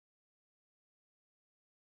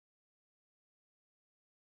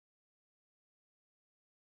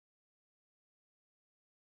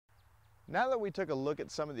Now that we took a look at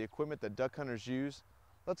some of the equipment that duck hunters use,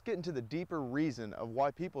 let's get into the deeper reason of why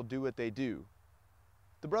people do what they do.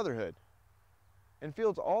 The brotherhood. In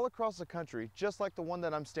fields all across the country, just like the one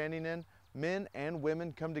that I'm standing in, men and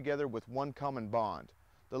women come together with one common bond,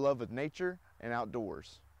 the love of nature and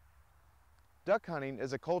outdoors. Duck hunting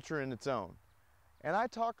is a culture in its own, and I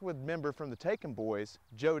talked with a member from the Taken Boys,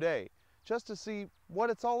 Joe, just to see what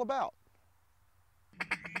it's all about.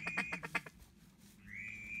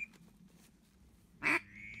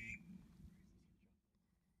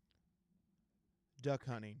 Duck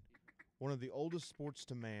hunting, one of the oldest sports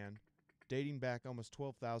to man, dating back almost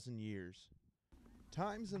 12,000 years.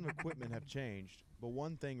 Times and equipment have changed, but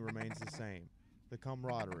one thing remains the same, the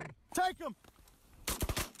camaraderie. Take 'em!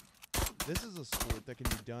 This is a sport that can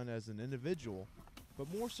be done as an individual, but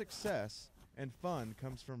more success and fun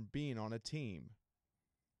comes from being on a team.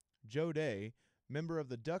 Joe Day, member of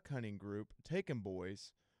the duck hunting group Taken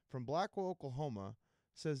Boys from Blackwell, Oklahoma,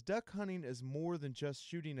 says duck hunting is more than just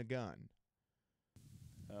shooting a gun.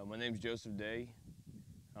 My name's Joseph Day.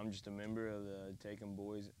 I'm just a member of the Taken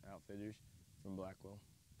Boys Outfitters from Blackwell.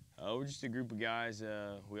 We're just a group of guys.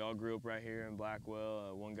 We all grew up right here in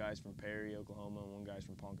Blackwell. One guy's from Perry, Oklahoma, and one guy's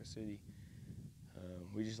from Ponca City.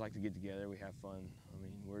 We just like to get together. We have fun. I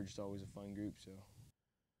mean, we're just always a fun group, so.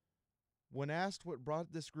 When asked what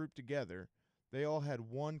brought this group together, they all had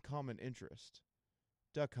one common interest: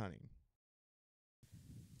 duck hunting.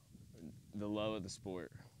 The love of the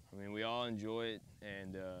sport. I mean, we all enjoy it,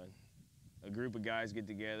 and a group of guys get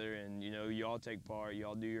together, and you all take part, you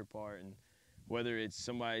all do your part, and whether it's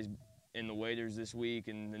somebody's in the waders this week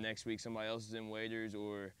and the next week somebody else is in waders,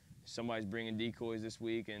 or somebody's bringing decoys this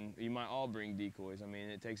week, and you might all bring decoys. I mean,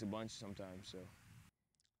 it takes a bunch sometimes, so.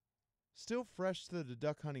 Still fresh to the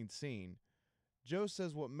duck hunting scene, Joe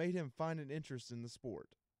says what made him find an interest in the sport.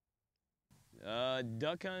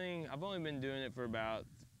 Duck hunting, I've only been doing it for about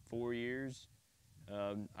 4 years.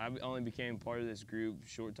 I only became part of this group a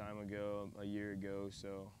short time ago, a year ago,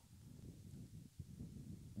 so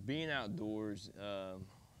being outdoors,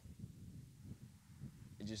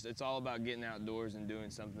 it's all about getting outdoors and doing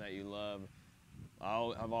something that you love.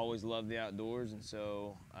 I've always loved the outdoors, and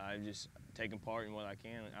so I've just taken part in what I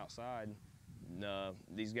can outside.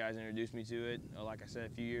 These guys introduced me to it, like I said,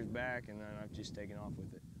 a few years back, and then I've just taken off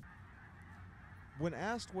with it. When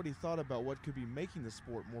asked what he thought about what could be making the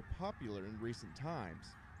sport more popular in recent times,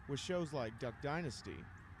 with shows like Duck Dynasty,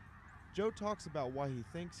 Joe talks about why he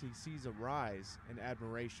thinks he sees a rise in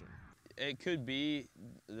admiration. It could be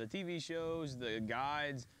the TV shows, the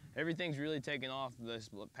guides, everything's really taken off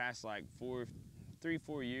this past like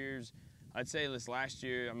 3-4 years. I'd say this last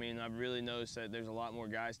year, I mean, I've really noticed that there's a lot more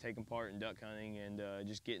guys taking part in duck hunting and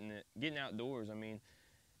just getting outdoors. I mean,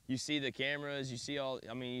 you see the cameras, you see all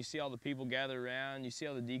the people gather around, you see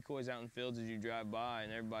all the decoys out in fields as you drive by,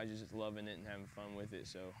 and everybody's just loving it and having fun with it.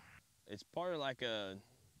 So it's part of like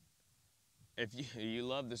if you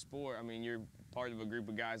love the sport, I mean, you're part of a group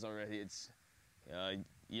of guys already. It's,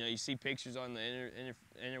 you see pictures on the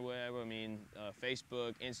interweb, I mean,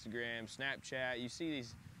 Facebook, Instagram, Snapchat, you see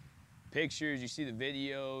these pictures, you see the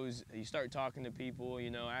videos, you start talking to people,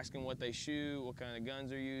 asking what they shoot, what kind of guns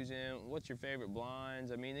they're using, what's your favorite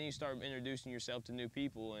blinds. I mean, then you start introducing yourself to new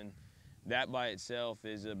people, and that by itself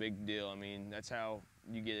is a big deal. I mean, that's how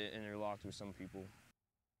you get interlocked with some people.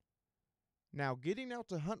 Now, getting out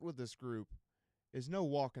to hunt with this group is no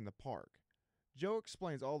walk in the park. Joe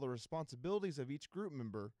explains all the responsibilities of each group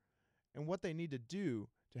member and what they need to do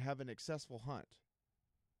to have an successful hunt.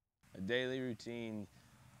 A daily routine.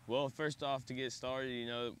 Well, first off, to get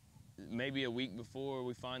started, maybe a week before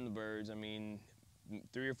we find the birds. I mean,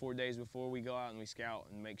 3 or 4 days before we go out and we scout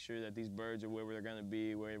and make sure that these birds are where they're going to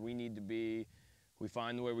be, where we need to be. We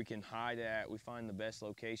find where we can hide at. We find the best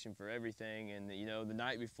location for everything. And, the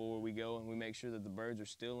night before we go and we make sure that the birds are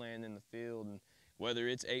still laying in the field. And whether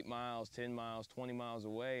it's 8 miles, 10 miles, 20 miles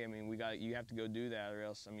away, I mean, you have to go do that, or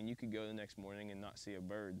else, I mean, you could go the next morning and not see a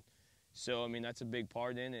bird. So, I mean, that's a big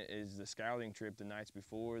part in it, is the scouting trip the nights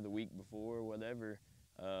before, the week before, whatever.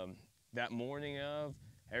 That morning of,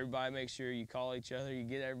 everybody make sure you call each other, you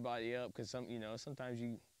get everybody up, because sometimes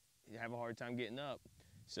you have a hard time getting up.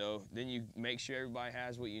 So then you make sure everybody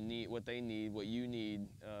has what you need, what they need, what you need.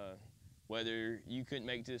 Whether you couldn't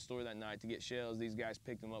make it to the store that night to get shells, these guys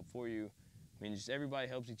pick them up for you. I mean, just everybody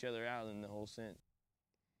helps each other out in the whole sense.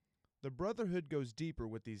 The brotherhood goes deeper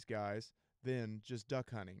with these guys than just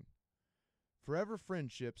duck hunting. Forever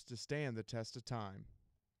friendships to stand the test of time.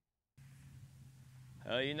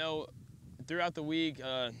 Throughout the week,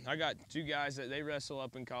 I got 2 guys that they wrestle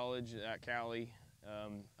up in college at Cali.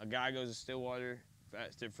 A guy goes to Stillwater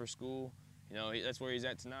for school, you know, that's where he's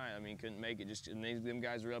at tonight. I mean, couldn't make it. Just and them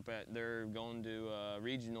guys are they're going to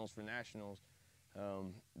regionals for nationals.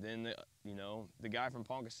 Then you know, the guy from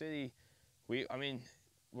Ponca City, I mean,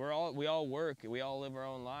 we all work, we all live our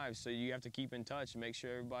own lives, so you have to keep in touch and make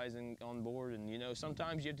sure everybody's on board. And you know,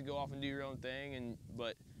 sometimes you have to go off and do your own thing,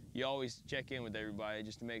 but you always check in with everybody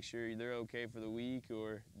just to make sure they're okay for the week,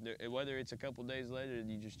 or whether it's a couple days later,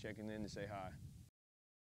 you just checking in to say hi.